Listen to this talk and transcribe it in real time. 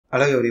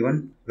Hello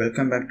everyone,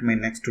 welcome back to my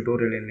next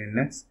tutorial in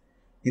NX.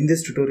 In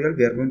this tutorial,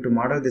 we are going to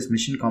model this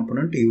machine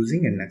component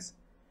using NX.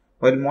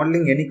 While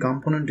modeling any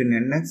component in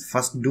NX,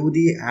 first do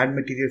the add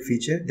material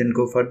feature, then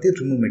go for the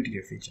remove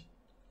material feature.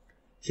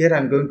 Here I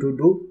am going to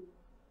do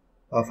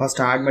first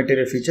add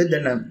material feature,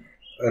 then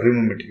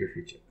remove material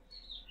feature.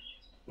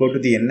 Go to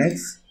the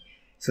NX.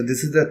 So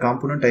this is the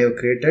component I have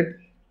created.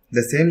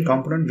 The same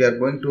component we are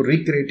going to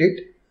recreate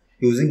it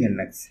using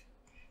NX.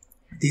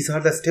 These are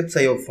the steps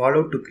I have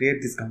followed to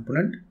create this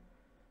component.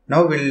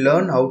 Now we'll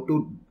learn how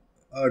to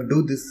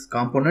do this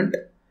component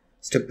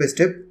step by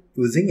step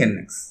using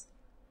NX.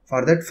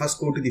 For that, first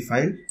go to the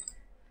file,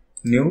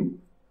 new.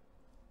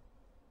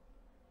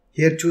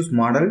 Here choose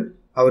model.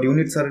 Our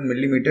units are in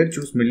millimeter.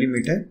 Choose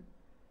millimeter.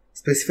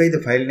 Specify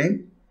the file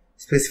name.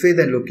 Specify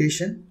the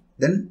location.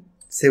 Then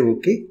say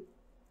OK.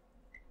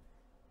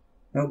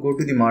 Now go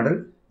to the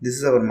model. This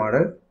is our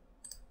model.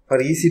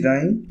 For easy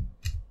drawing,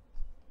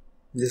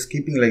 just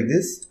keeping like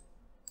this.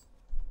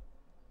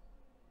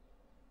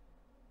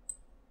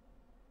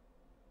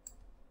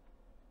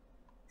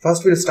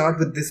 First we'll start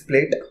with this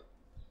plate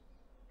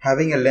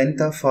having a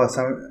length of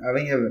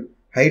having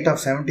a height of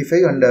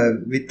 75 and a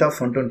width of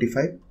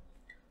 125.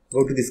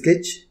 Go to the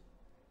sketch.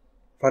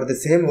 For the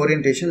same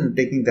orientation, I'm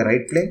taking the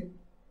right plane.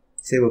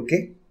 Say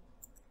OK.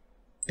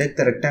 Take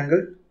the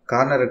rectangle,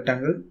 corner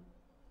rectangle.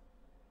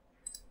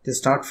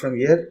 Just start from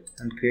here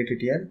and create it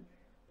here.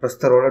 Press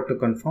the roller to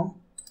confirm.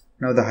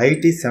 Now the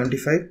height is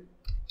 75.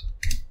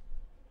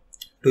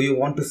 Do you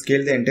want to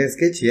scale the entire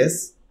sketch?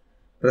 Yes.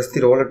 Press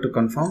the roller to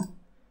confirm.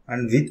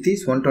 And width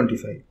is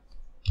 125.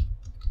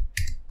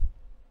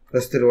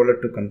 Press the roller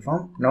to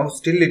confirm. Now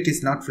still it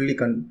is not fully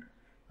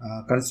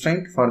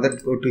constrained. For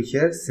that, go to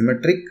here,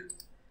 symmetric.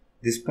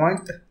 This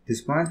point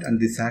and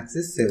this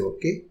axis. Say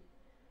OK.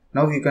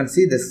 Now you can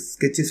see the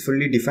sketch is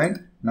fully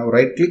defined. Now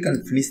right click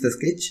and finish the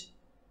sketch.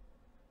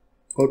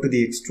 Go to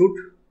the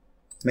extrude.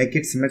 Make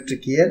it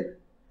symmetric here.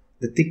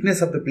 The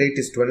thickness of the plate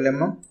is 12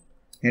 mm.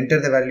 Enter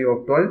the value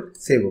of 12.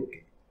 Save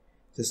OK.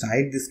 Just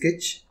hide the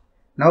sketch.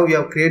 Now we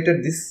have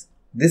created this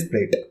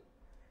plate.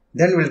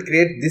 Then we'll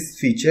create this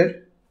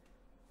feature.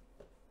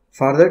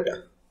 For that,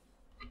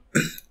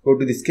 go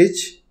to the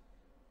sketch.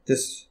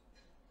 Just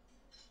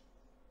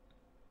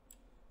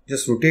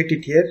rotate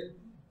it here.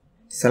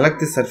 Select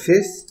the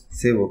surface.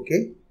 Save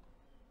OK.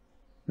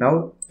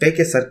 Now take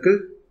a circle.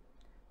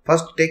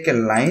 First take a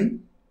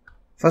line.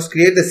 First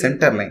create the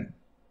center line.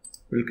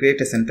 We'll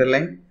create a center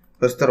line.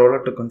 Press the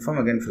roller to confirm.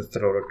 Again press the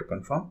roller to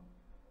confirm.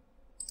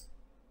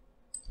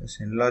 Just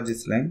enlarge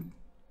this line.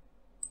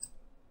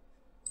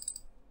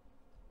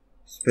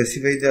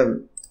 Specify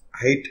the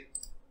height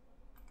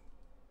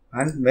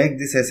and make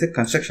this as a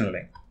construction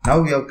line. Now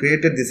we have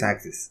created this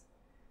axis.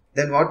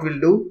 Then what we'll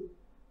do?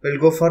 We'll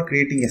go for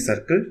creating a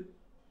circle.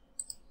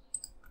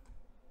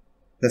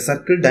 The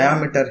circle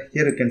diameter,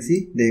 here you can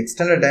see the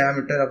external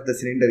diameter of the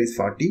cylinder is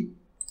 40.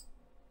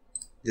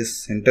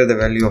 Just enter the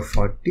value of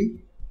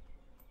 40.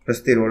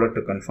 Press the roller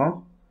to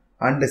confirm.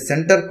 And the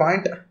center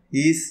point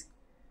is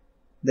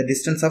the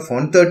distance of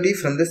 130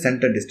 from the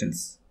center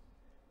distance.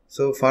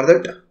 So for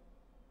that,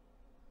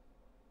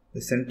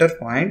 the center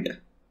point,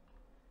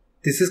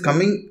 this is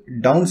coming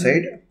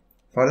downside.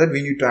 For that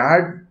we need to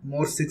add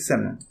more 6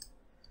 mm.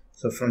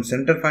 So from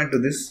center point to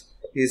this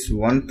is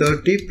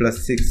 130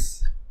 plus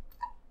 6.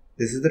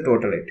 This is the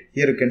total height.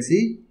 Here you can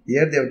see,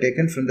 here they have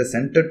taken from the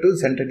center to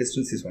center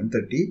distance is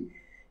 130.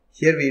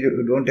 Here we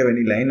don't have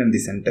any line in the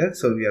center.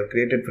 So we have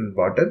created from the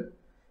bottom.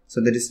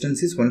 So the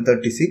distance is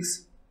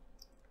 136.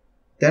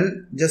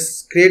 Then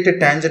just create a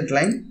tangent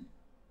line.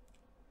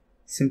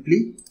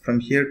 Simply from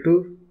here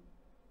to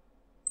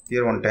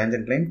here one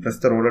tangent line. Press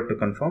the roller to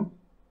confirm.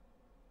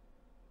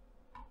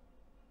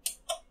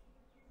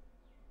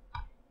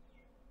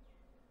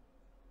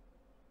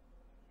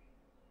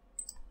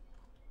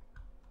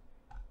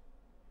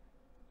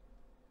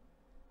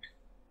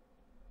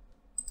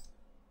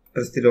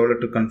 Press the roller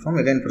to confirm.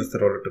 Again press the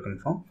roller to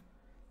confirm.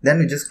 Then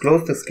we just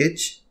close the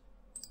sketch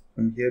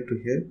from here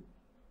to here.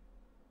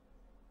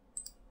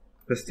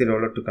 Press the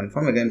roller to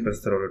confirm. Again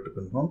press the roller to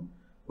confirm.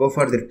 Go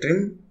for the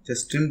trim.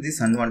 Just trim this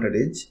unwanted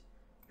edge.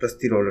 Press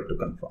the roller to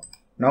confirm.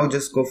 Now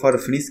just go for a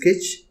finish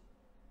sketch.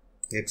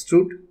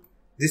 Extrude.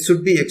 This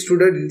should be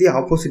extruded in the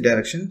opposite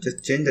direction.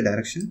 Just change the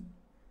direction.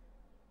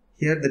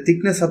 Here the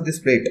thickness of this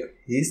plate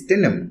is 10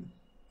 mm.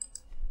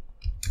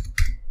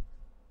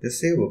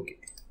 Just say OK.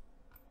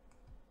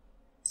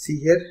 See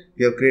here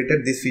we have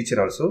created this feature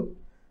also.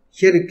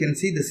 Here you can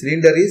see the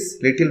cylinder is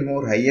little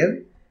more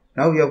higher.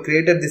 Now we have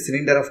created this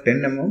cylinder of 10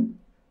 mm.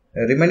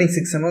 Remaining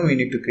 6 mm we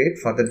need to create.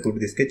 For that, go to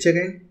the sketch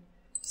again.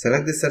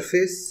 Select the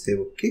surface. Say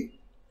OK.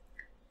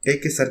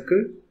 Take a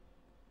circle,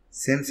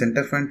 same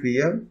center point we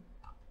have,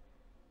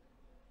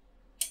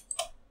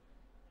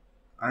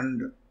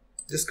 and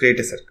just create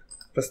a circle.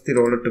 Press the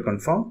roller to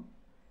confirm.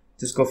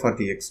 Just go for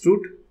the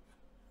extrude.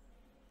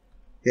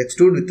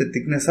 Extrude with the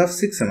thickness of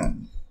 6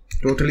 mm.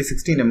 Totally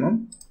 16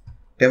 mm.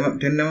 10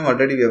 mm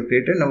already we have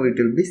created. Now it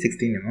will be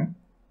 16 mm.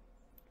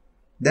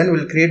 Then we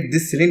will create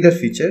this cylinder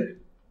feature.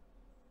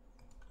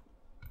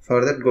 For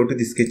that, go to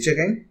the sketch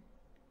again.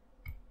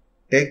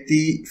 Take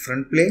the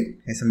front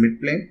plane as a mid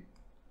plane.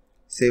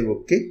 Save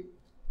OK.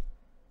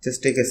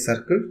 Just take a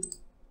circle.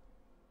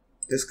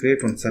 Just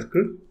create one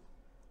circle.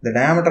 The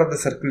diameter of the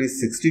circle is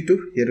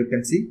 62. Here you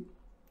can see.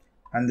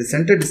 And the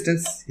center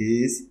distance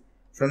is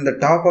from the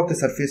top of the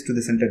surface to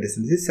the center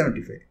distance is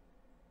 75.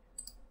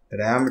 The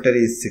diameter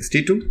is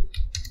 62.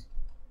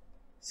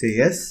 Say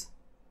yes.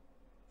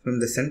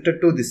 From the center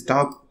to this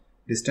top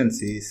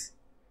distance is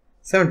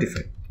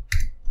 75.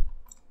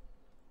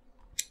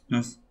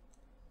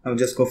 Now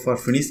just go for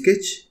finish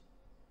sketch.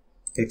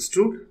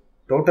 Extrude.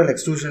 Total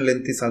extrusion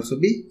length is also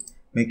be.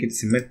 Make it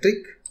symmetric.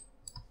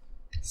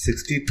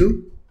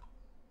 62.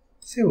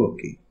 Say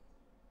OK.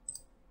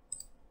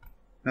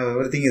 Now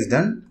everything is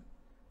done.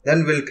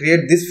 Then we'll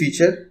create this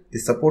feature, the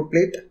support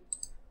plate.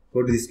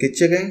 Go to the sketch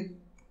again.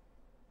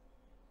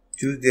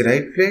 Choose the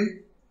right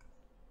plane.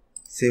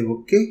 Say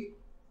OK.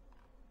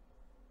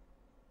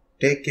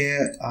 Take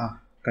a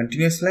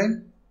continuous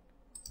line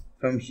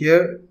from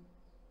here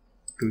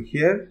to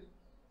here,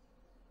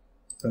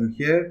 from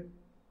here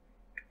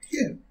to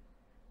here,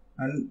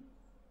 and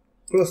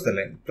close the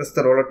line. Press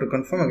the roller to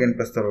confirm. Again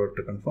press the roller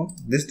to confirm.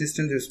 This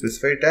distance is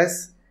specified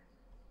as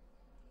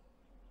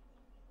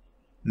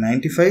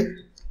 95.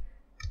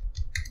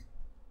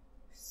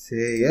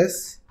 Say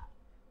yes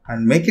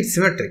and make it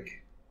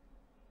symmetric.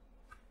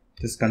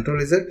 Just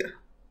Ctrl Z.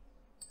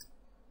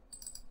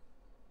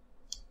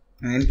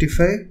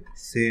 95.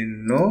 Say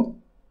no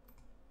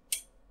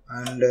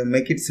and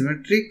make it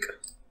symmetric.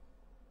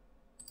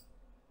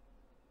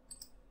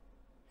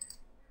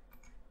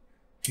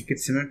 Make it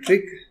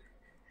symmetric.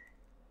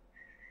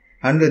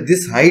 And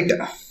this height,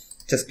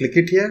 just click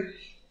it here.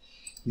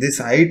 This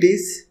height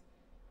is,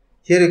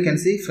 here you can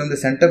see from the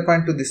center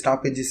point to this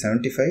top edge is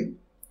 75.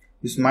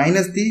 Just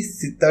minus the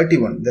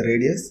 31, the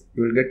radius,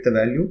 you will get the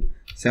value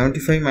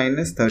 75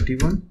 minus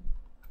 31.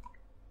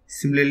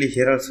 Similarly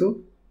here also.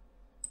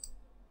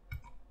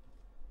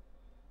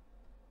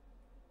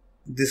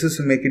 This is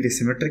to make it a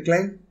symmetric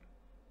line.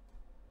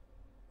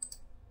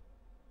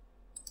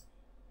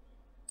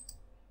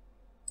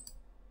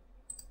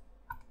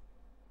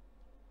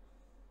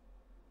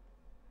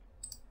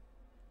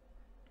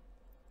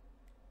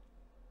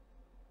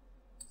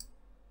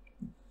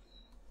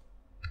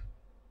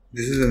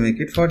 This is to make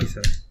it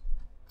 47.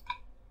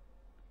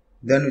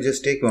 Then we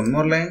just take one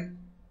more line,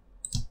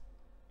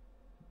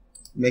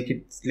 make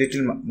it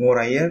little more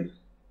higher.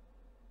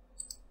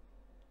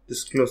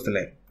 Just close the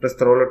line. Press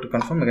the roller to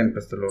confirm. Again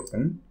press the roller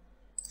button.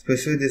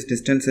 Specify this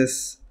distance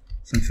as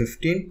some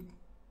 15.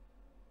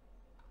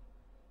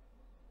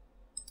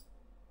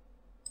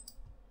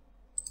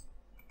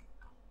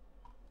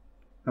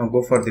 Now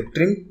go for the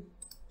trim.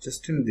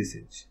 Just trim this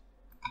edge.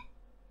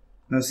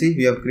 Now see,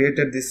 we have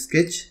created this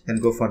sketch. Then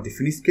go for the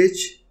finish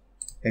sketch.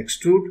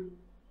 Extrude.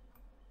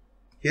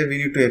 Here we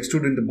need to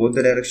extrude in both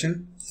the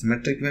direction.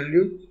 Symmetric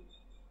value.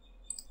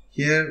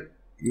 Here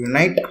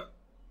unite.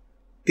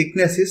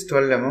 Thickness is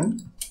 12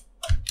 mm.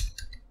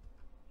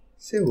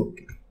 Say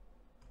OK.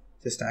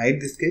 Just hide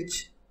the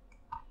sketch.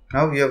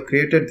 Now we have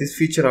created this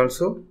feature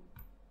also.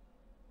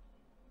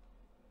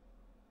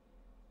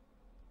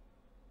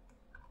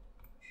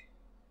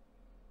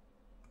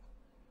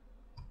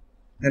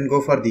 Then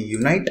go for the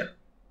unite.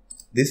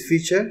 This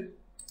feature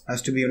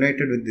has to be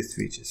united with this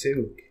feature. Say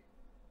OK.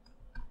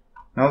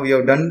 Now we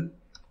have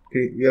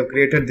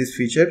created this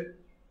feature.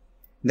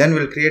 Then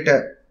we'll create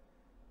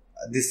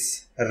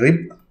this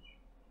rib.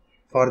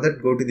 For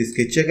that, go to the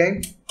sketch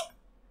again.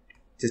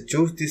 Just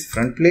choose this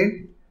front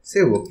plane. Say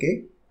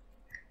OK.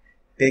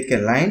 Take a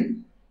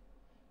line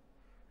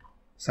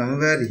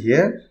somewhere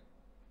here.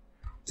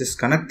 Just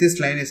connect this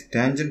line as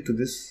tangent to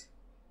this.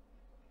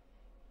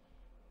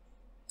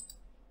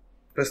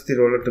 Press the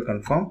roller to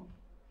confirm.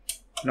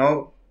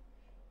 Now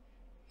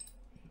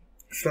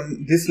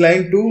from this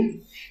line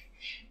to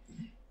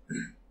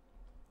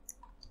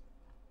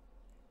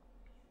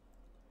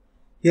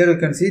here you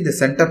can see the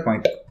center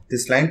point.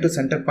 This line to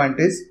center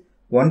point is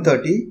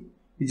 130.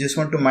 You just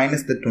want to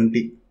minus the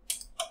 20.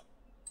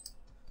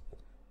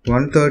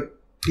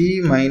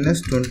 130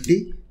 minus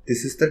 20.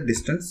 This is the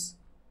distance.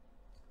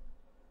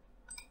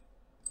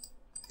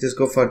 Just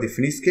go for the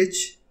finish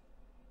sketch.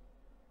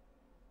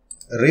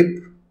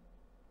 Rib.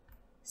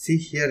 See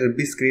here rib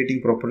is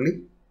creating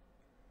properly.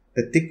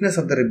 The thickness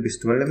of the rib is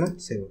 12 mm.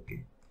 Say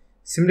OK.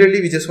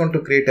 Similarly, we just want to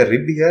create a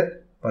rib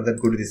here. For that,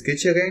 go to the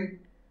sketch again.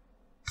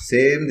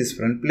 Same this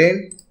front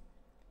plane.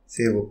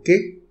 Say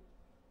OK.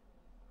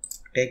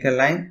 Take a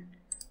line,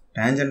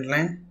 tangent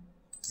line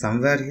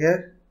somewhere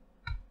here.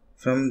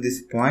 From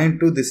this point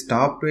to this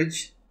top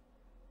edge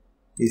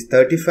is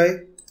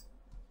 35.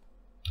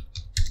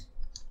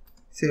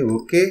 Say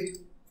OK.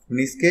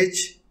 Finish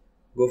sketch.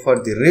 Go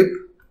for the rib.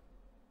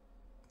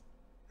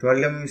 12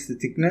 mm is the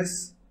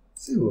thickness.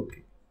 Say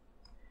OK.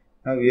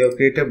 Now we have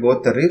created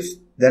both the ribs.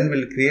 Then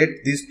we'll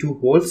create these two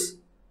holes.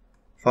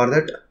 For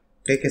that,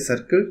 take a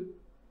circle.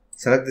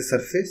 Select the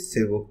surface.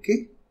 Say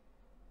OK.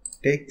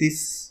 Take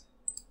this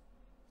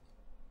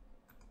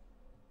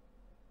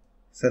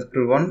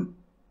circle 1.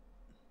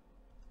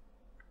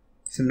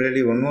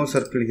 Similarly, one more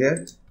circle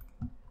here.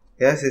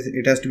 Yes,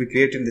 it has to be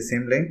created in the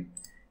same line.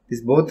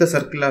 Both the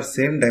circle are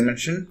same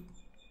dimension,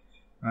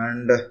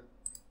 and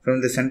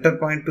from the center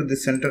point to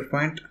this center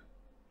point,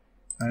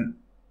 and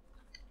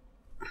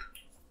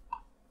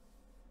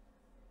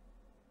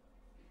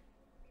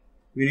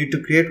we need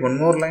to create one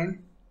more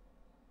line.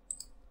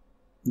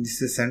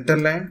 This is center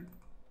line,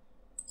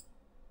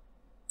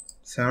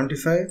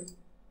 75.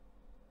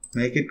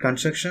 Make it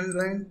construction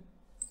line.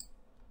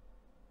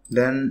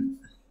 Then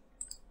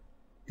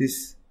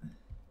this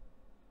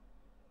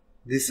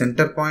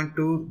center point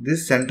to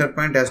this center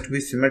point has to be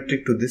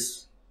symmetric to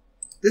this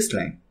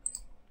line.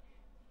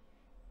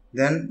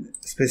 Then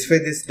specify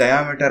this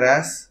diameter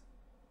as,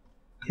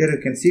 here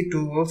you can see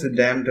 2 holes with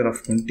diameter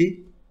of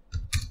 20,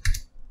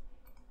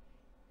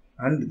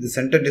 and the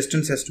center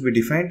distance has to be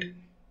defined.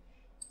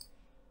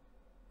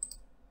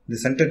 The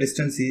center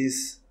distance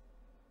is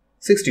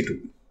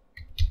 62.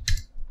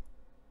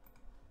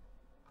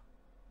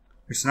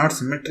 It's not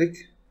symmetric,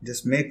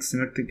 just make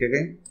symmetric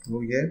again. Go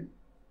here,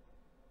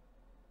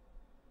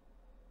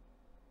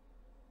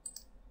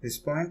 this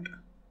point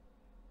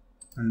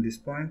and this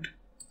point,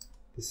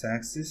 this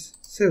axis,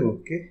 save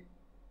OK.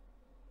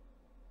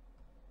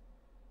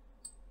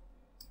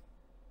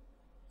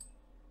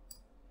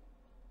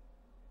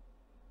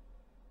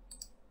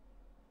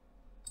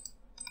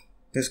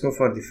 Let's go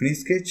for the finish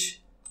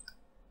sketch.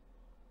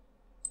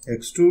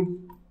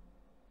 Extrude,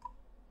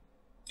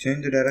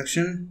 change the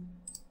direction.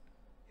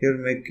 Here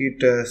make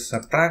it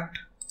subtract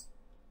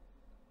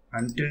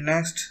until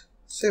next,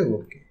 save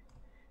OK.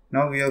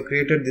 Now we have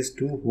created these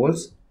 2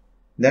 holes.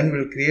 Then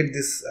we'll create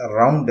this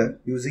round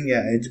using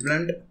a edge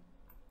blend.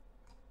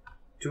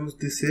 Choose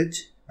this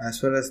edge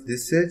as well as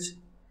this edge.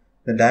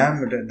 The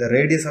diameter, the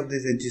radius of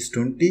this edge is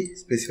 20.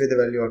 Specify the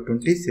value of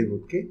 20, save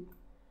OK.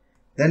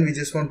 Then we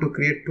just want to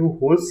create 2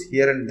 holes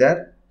here and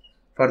there.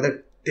 For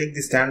that, take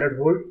the standard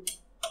hole.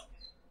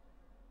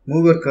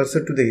 Move your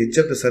cursor to the edge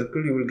of the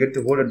circle. You will get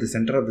the hole at the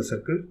center of the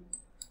circle.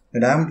 The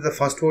diameter of the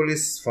first hole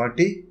is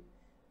 40.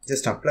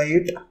 Just apply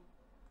it.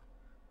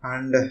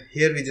 And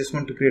here we just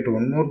want to create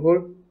one more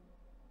hole.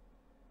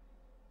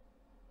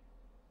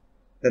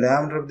 The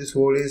diameter of this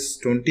hole is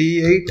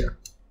 28.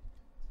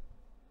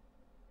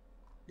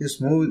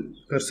 Just move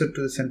cursor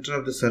to the center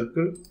of the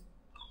circle.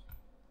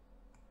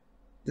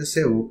 Just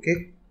say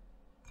OK.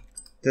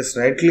 Just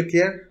right click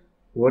here,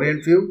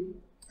 orient view,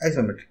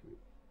 isometric view.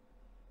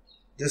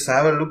 Just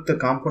have a look the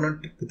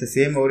component with the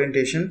same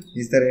orientation.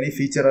 Is there any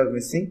feature or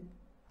missing?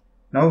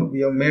 Now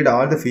we have made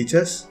all the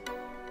features.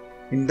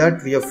 In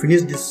that we have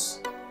finished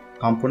this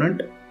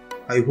component.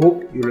 I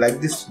hope you like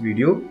this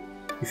video.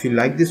 If you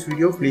like this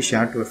video, please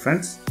share to your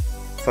friends.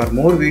 For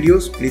more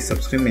videos, please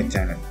subscribe my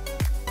channel.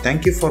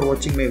 Thank you for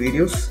watching my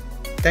videos.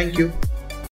 Thank you.